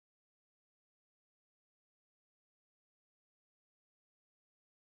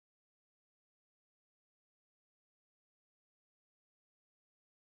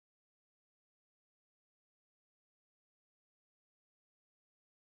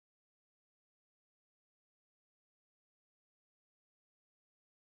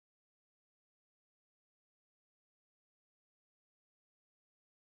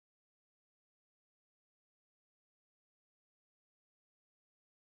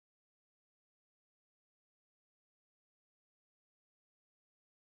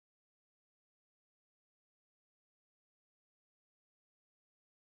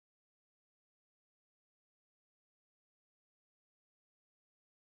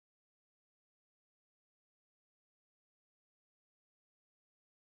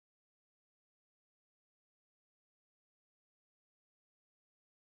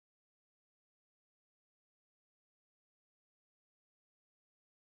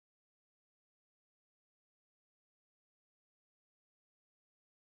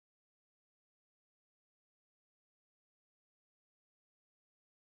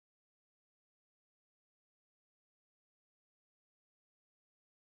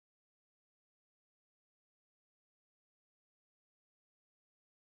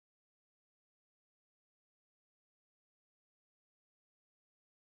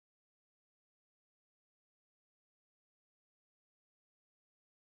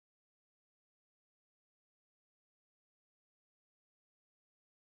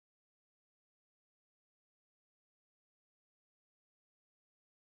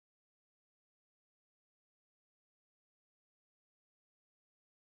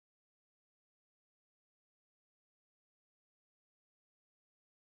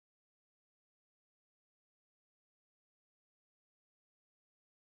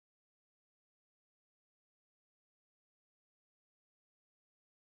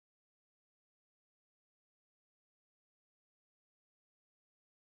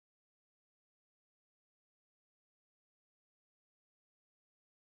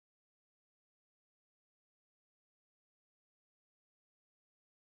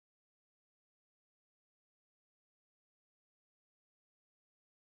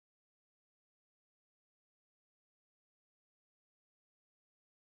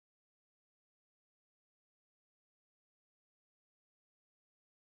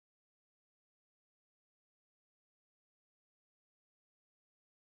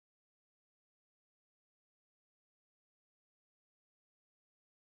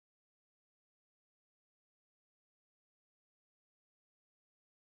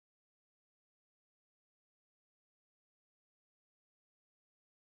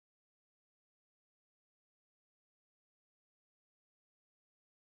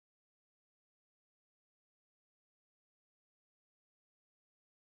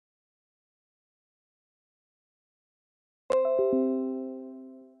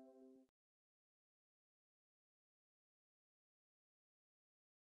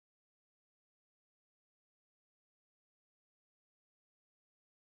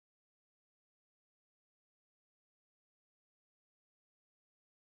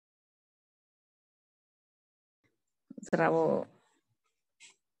जरा वो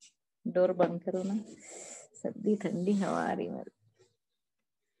डोर बंद करो ना, सर्दी ठंडी हवा आ रही मेरे।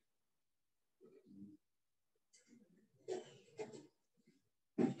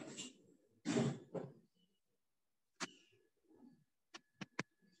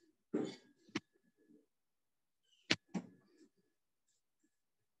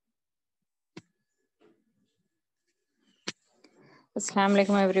 Assalamu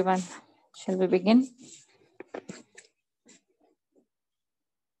alaikum everyone. Shall we begin?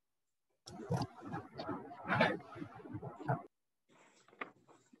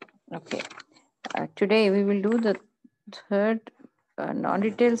 Okay. Today we will do the third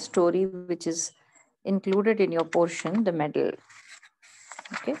non-detailed story which is included in your portion, the medal.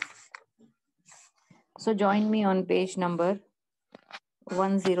 Okay. So join me on page number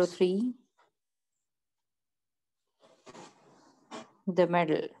 103, the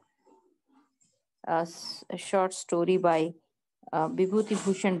medal. A short story by Vibhuti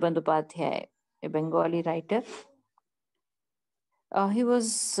Bhushan Bandyopadhyay, a Bengali writer. He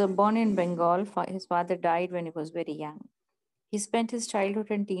was born in Bengal. His father died when he was very young. He spent his childhood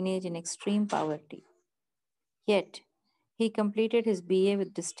and teenage in extreme poverty. Yet, he completed his BA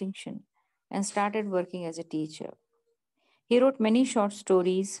with distinction and started working as a teacher. He wrote many short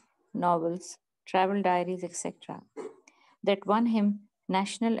stories, novels, travel diaries, etc., that won him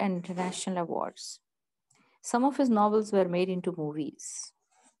national and international awards. Some of his novels were made into movies.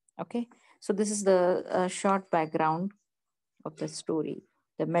 Okay, so this is the short background of the story,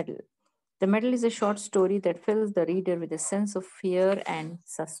 The Medal. The Medal is a short story that fills the reader with a sense of fear and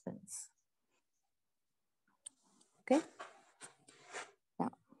suspense. Okay,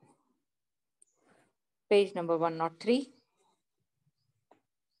 now page number 103.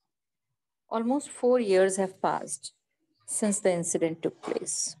 Almost 4 years have passed since the incident took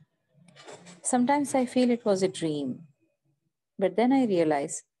place. Sometimes I feel it was a dream, but then I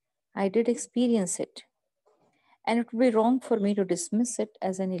realize I did experience it, and it would be wrong for me to dismiss it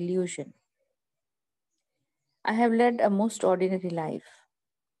as an illusion. I have led a most ordinary life,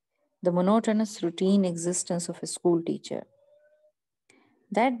 the monotonous routine existence of a school teacher.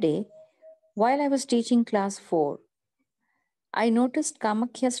 That day, while I was teaching class 4, I noticed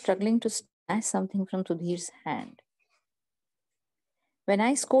Kamakhya struggling to snatch something from Sudhir's hand. When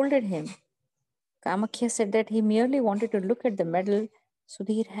I scolded him, Kamakhya said that he merely wanted to look at the medal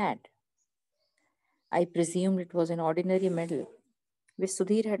Sudhir had. I presumed it was an ordinary medal which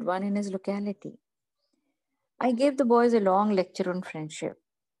Sudhir had won in his locality. I gave the boys a long lecture on friendship.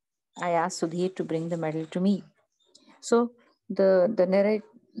 I asked Sudhir to bring the medal to me. So the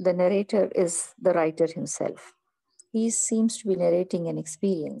narrator is the writer himself. He seems to be narrating an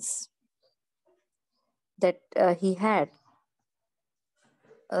experience that he had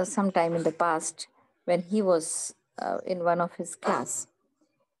sometime in the past when he was in one of his class.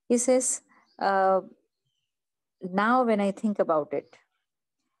 He says, now when I think about it,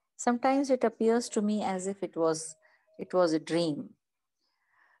 sometimes it appears to me as if it was a dream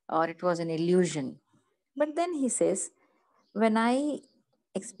or it was an illusion. But then he says, when I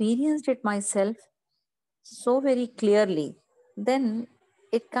experienced it myself so very clearly, then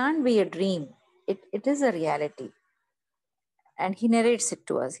it can't be a dream. It is a reality. And he narrates it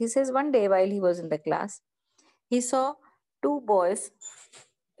to us. He says one day while he was in the class, he saw two boys,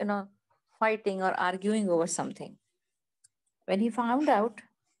 fighting or arguing over something. When he found out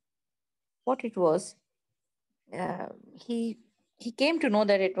what it was, uh, he came to know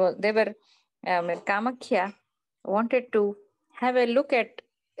that they were Kamakhya wanted to have a look at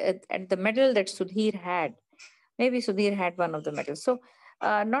the medal that Sudhir had. Maybe Sudhir had one of the medals. So,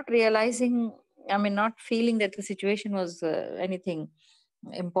 not realizing, not feeling that the situation was anything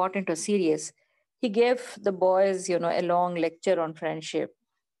important or serious, he gave the boys, a long lecture on friendship.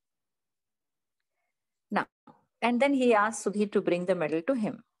 Now, and then he asked Sudhir to bring the medal to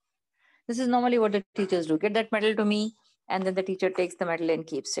him. This is normally what the teachers do. Get that medal to me, and then the teacher takes the medal and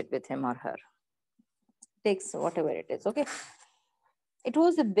keeps it with him or her. Takes whatever it is, okay? It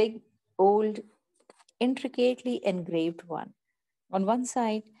was a big, old, intricately engraved one. On one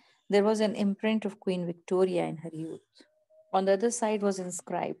side, there was an imprint of Queen Victoria in her youth. On the other side was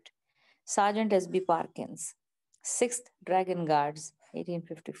inscribed Sergeant S.B. Parkins, 6th Dragon Guards,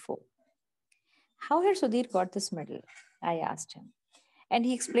 1854. How had Sudhir got this medal? I asked him. And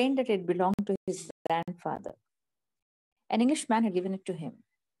he explained that it belonged to his grandfather. An Englishman had given it to him.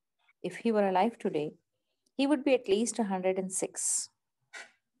 If he were alive today, he would be at least 106.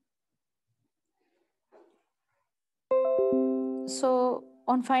 So,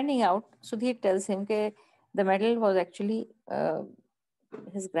 on finding out, Sudhir tells him that the medal was actually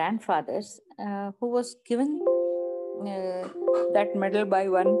his grandfather's, who was given that medal by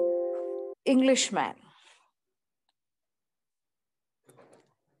one Englishman.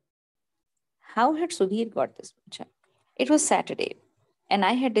 How had Sudhir got this much? It was Saturday, and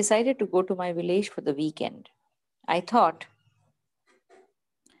I had decided to go to my village for the weekend. I thought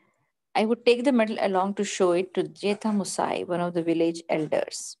I would take the medal along to show it to Jetha Musai, one of the village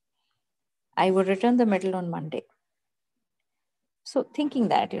elders. I would return the medal on Monday. So, thinking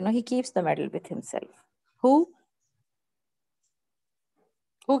that, he keeps the medal with himself. Who?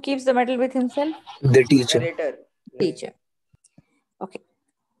 Who keeps the medal with himself? The teacher. Narrator. Teacher. Okay.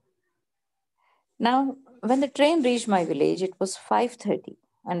 Now, when the train reached my village, it was 5:30,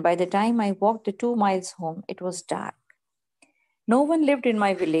 and by the time I walked the 2 miles home, it was dark. No one lived in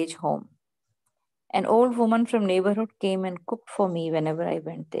my village home. An old woman from neighborhood came and cooked for me whenever I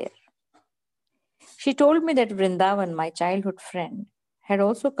went there. She told me that Vrindavan, my childhood friend, had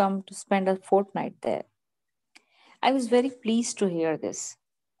also come to spend a fortnight there. I was very pleased to hear this,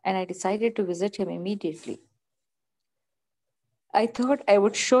 and I decided to visit him immediately. I thought I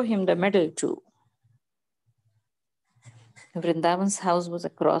would show him the medal too. Vrindavan's house was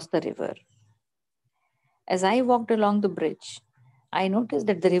across the river. As I walked along the bridge, I noticed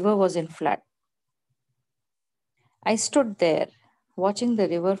that the river was in flood. I stood there, watching the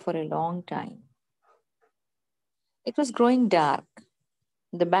river for a long time. It was growing dark.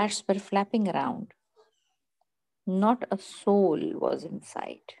 The bats were flapping around. Not a soul was in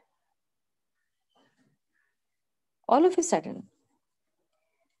sight. All of a sudden,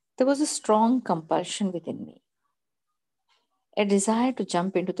 there was a strong compulsion within me, a desire to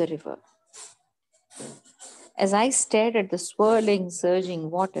jump into the river. As I stared at the swirling,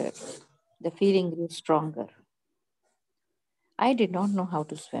 surging water, the feeling grew stronger. I did not know how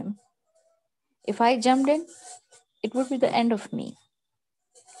to swim. If I jumped in, it would be the end of me.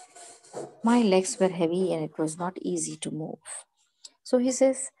 My legs were heavy and it was not easy to move. So he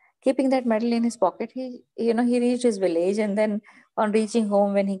says, keeping that medal in his pocket, he reached his village, and then on reaching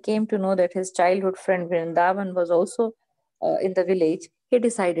home, when he came to know that his childhood friend Vrindavan was also in the village, he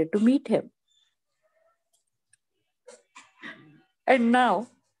decided to meet him. And now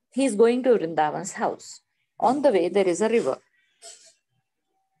he's going to Vrindavan's house. On the way, there is a river,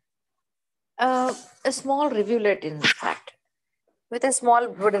 a small rivulet, in fact, with a small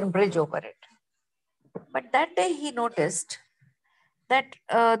wooden bridge over it. But that day he noticed that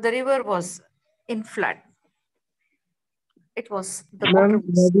the river was in flood. It was the water Ma'am,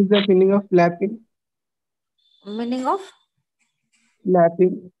 was what is the meaning of flapping? meaning of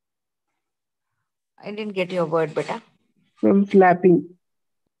Flapping. I didn't get your word, beta. From flapping.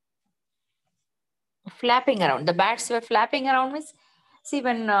 Flapping around. The bats were flapping around. Means, see,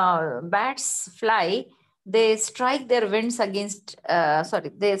 when bats fly, they strike their wings against.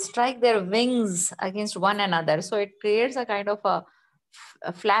 They strike their wings against one another. So it creates a kind of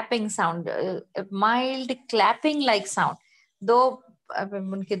a flapping sound, a mild clapping like sound. दो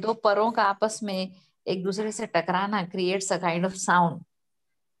उनके दो परों का आपस में एक दूसरे से टकराना creates a kind of sound.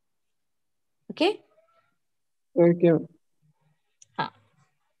 Okay. Okay. Huh.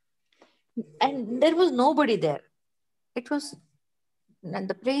 And there was nobody there. It was, and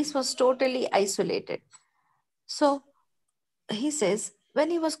the place was totally isolated. So he says,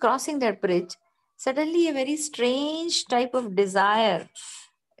 when he was crossing that bridge, suddenly a very strange type of desire,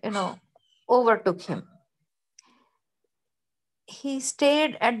 overtook him. He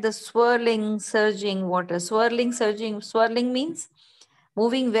stared at the swirling, surging water. Swirling means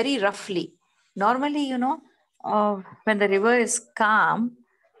moving very roughly. Normally, when the river is calm,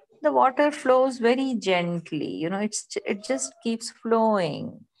 the water flows very gently. It just keeps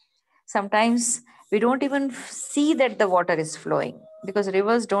flowing. Sometimes we don't even see that the water is flowing because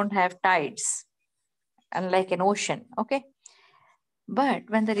rivers don't have tides, unlike an ocean. Okay. But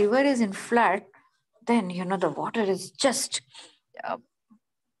when the river is in flood, then the water is just uh,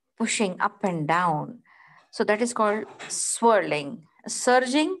 pushing up and down. So that is called swirling,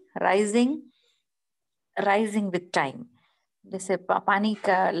 surging, rising with time. जैसे पानी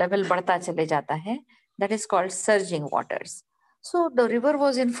का level बढ़ता चले जाता है, that is called surging waters. So the river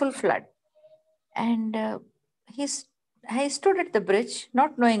was in full flood, and I stood at the bridge,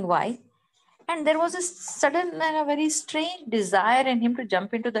 not knowing why, and there was a sudden and a very strange desire in him to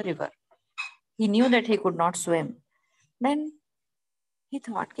jump into the river. He knew that he could not swim. Then he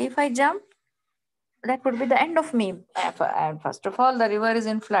thought, okay, if I jump, that would be the end of me. And first of all, the river is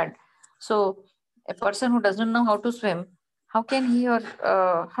in flood. So a person who doesn't know how to swim, how can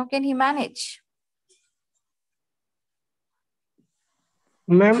he manage?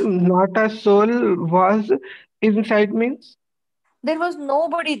 Ma'am, not a soul was inside means. There was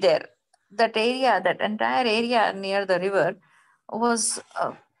nobody there. that area, that entire area near the river, was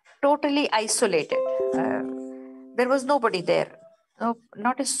totally isolated. There was nobody there. No,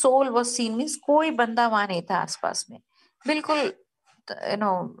 not a soul was seen. Means कोई बंदा वहां नहीं था आसपास में. बिल्कुल, you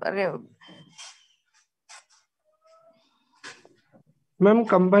know, Ma'am,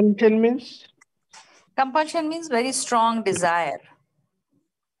 compulsion means compulsion means very strong desire.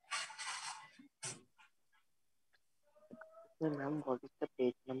 So, ma'am, what is the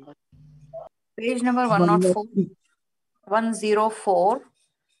page number? Page number 104. 103. 104.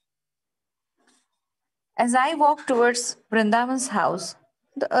 As I walked towards Vrindavan's house,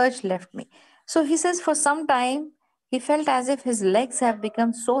 the urge left me. So he says, for some time, he felt as if his legs have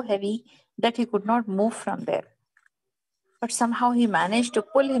become so heavy that he could not move from there. But somehow he managed to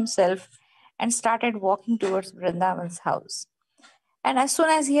pull himself and started walking towards Vrindavan's house. And as soon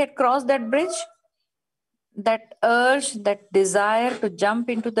as he had crossed that bridge, that urge, that desire to jump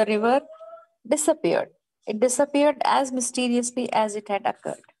into the river disappeared. It disappeared as mysteriously as it had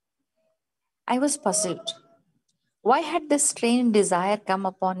occurred. I was puzzled. Why had this strange desire come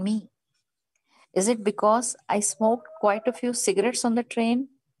upon me? Is it because I smoked quite a few cigarettes on the train?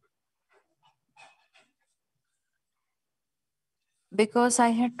 Because I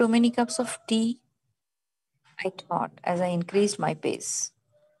had too many cups of tea? I thought as I increased my pace.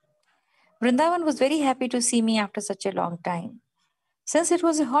 Vrindavan was very happy to see me after such a long time. Since it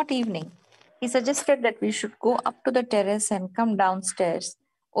was a hot evening, he suggested that we should go up to the terrace and come downstairs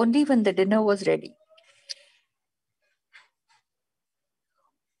only when the dinner was ready.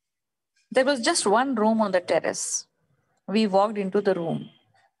 There was just one room on the terrace. We walked into the room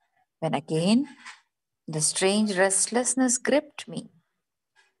when again the strange restlessness gripped me.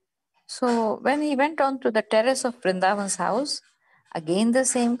 So when he went on to the terrace of Vrindavan's house, again the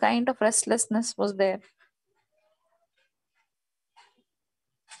same kind of restlessness was there.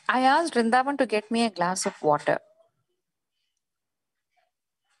 I asked Vrindavan to get me a glass of water.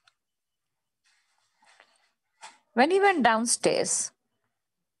 When he went downstairs,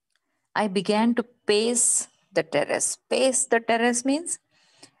 I began to pace the terrace. Pace the terrace means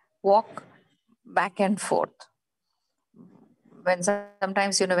walk back and forth. When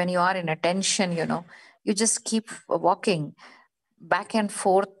sometimes, when you are in a tension, you just keep walking back and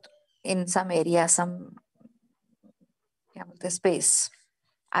forth in some area, some क्या बोलते space.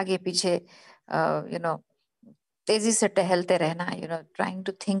 आगे पीछे तेजी से टहलते रहना, trying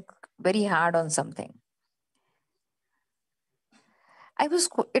to think very hard on something.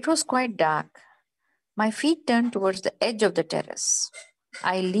 It was quite dark. My feet turned towards the edge of the terrace.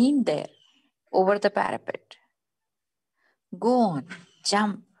 I leaned there over the parapet. Go on,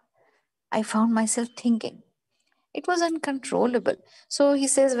 jump. I found myself thinking. It was uncontrollable. So he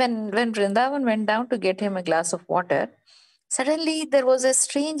says when Vrindavan went down to get him a glass of water, suddenly there was a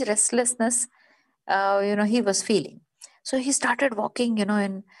strange restlessness, he was feeling. So he started walking,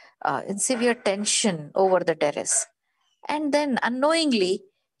 in severe tension over the terrace. And then unknowingly,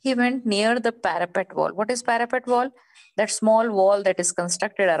 he went near the parapet wall. What is parapet wall? That small wall that is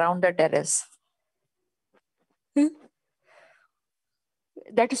constructed around the terrace.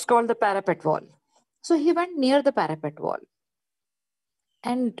 That is called the parapet wall. So he went near the parapet wall.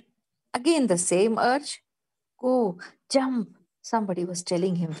 And again, the same urge, go, jump. Somebody was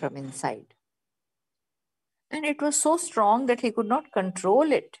telling him from inside. And it was so strong that he could not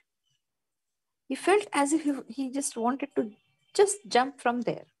control it. He felt as if he just wanted to just jump from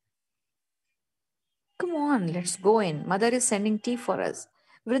there. Come on, let's go in. Mother is sending tea for us.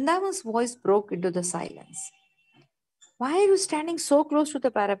 Vrindavan's voice broke into the silence. Why are you standing so close to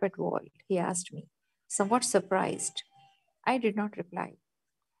the parapet wall? He asked me, somewhat surprised. I did not reply.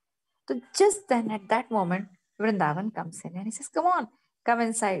 So just then, at that moment, Vrindavan comes in and he says, come on, come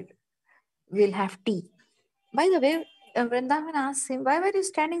inside. We'll have tea. By the way, Vrindavan asks him, why were you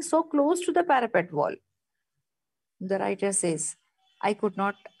standing so close to the parapet wall? The writer says, I could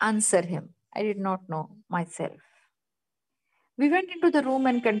not answer him. I did not know myself. We went into the room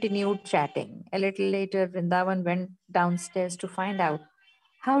and continued chatting. A little later, Vrindavan went downstairs to find out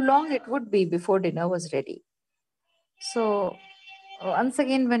how long it would be before dinner was ready. So, once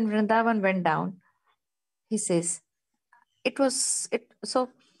again, when Vrindavan went down, he says, it was it. So,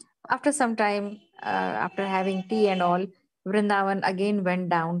 after some time, after having tea and all, Vrindavan again went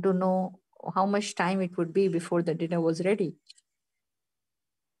down to know how much time it would be before the dinner was ready.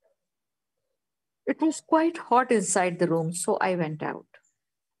 It was quite hot inside the room, so I went out.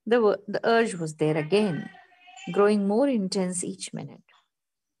 The urge was there again, growing more intense each minute.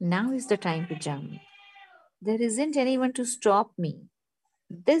 Now is the time to jump. There isn't anyone to stop me.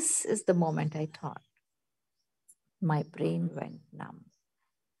 This is the moment, I thought. My brain went numb.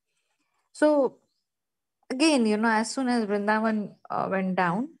 So again, as soon as Vrindavan went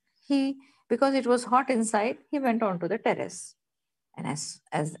down, he, because it was hot inside, he went onto the terrace. And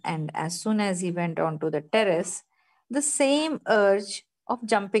as soon as he went onto the terrace, the same urge of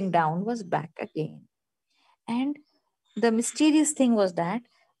jumping down was back again. And the mysterious thing was that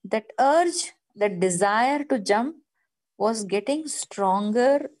urge, that desire to jump, was getting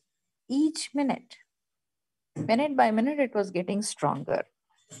stronger each minute. Minute by minute, it was getting stronger.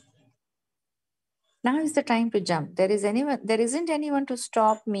 Now is the time to jump. There isn't anyone to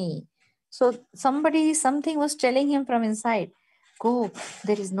stop me. So something was telling him from inside, go,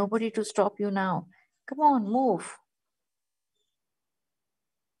 there is nobody to stop you now. Come on, move.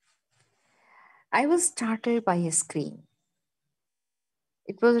 I was startled by a scream.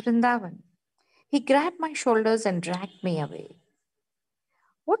 It was Vrindavan. He grabbed my shoulders and dragged me away.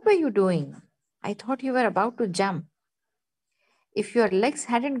 What were you doing? I thought you were about to jump. If your legs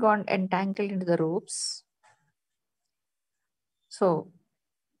hadn't gone entangled into the ropes. So,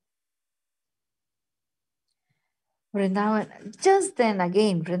 just then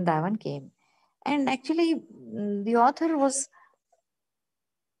again, Vrindavan came. And actually, the author he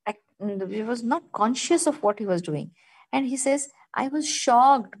was not conscious of what he was doing. And he says, I was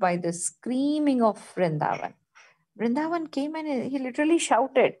shocked by the screaming of Vrindavan. Vrindavan came and he literally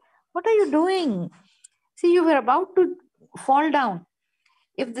shouted, what are you doing? See, you were about to fall down.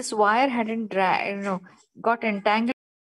 If this wire hadn't got entangled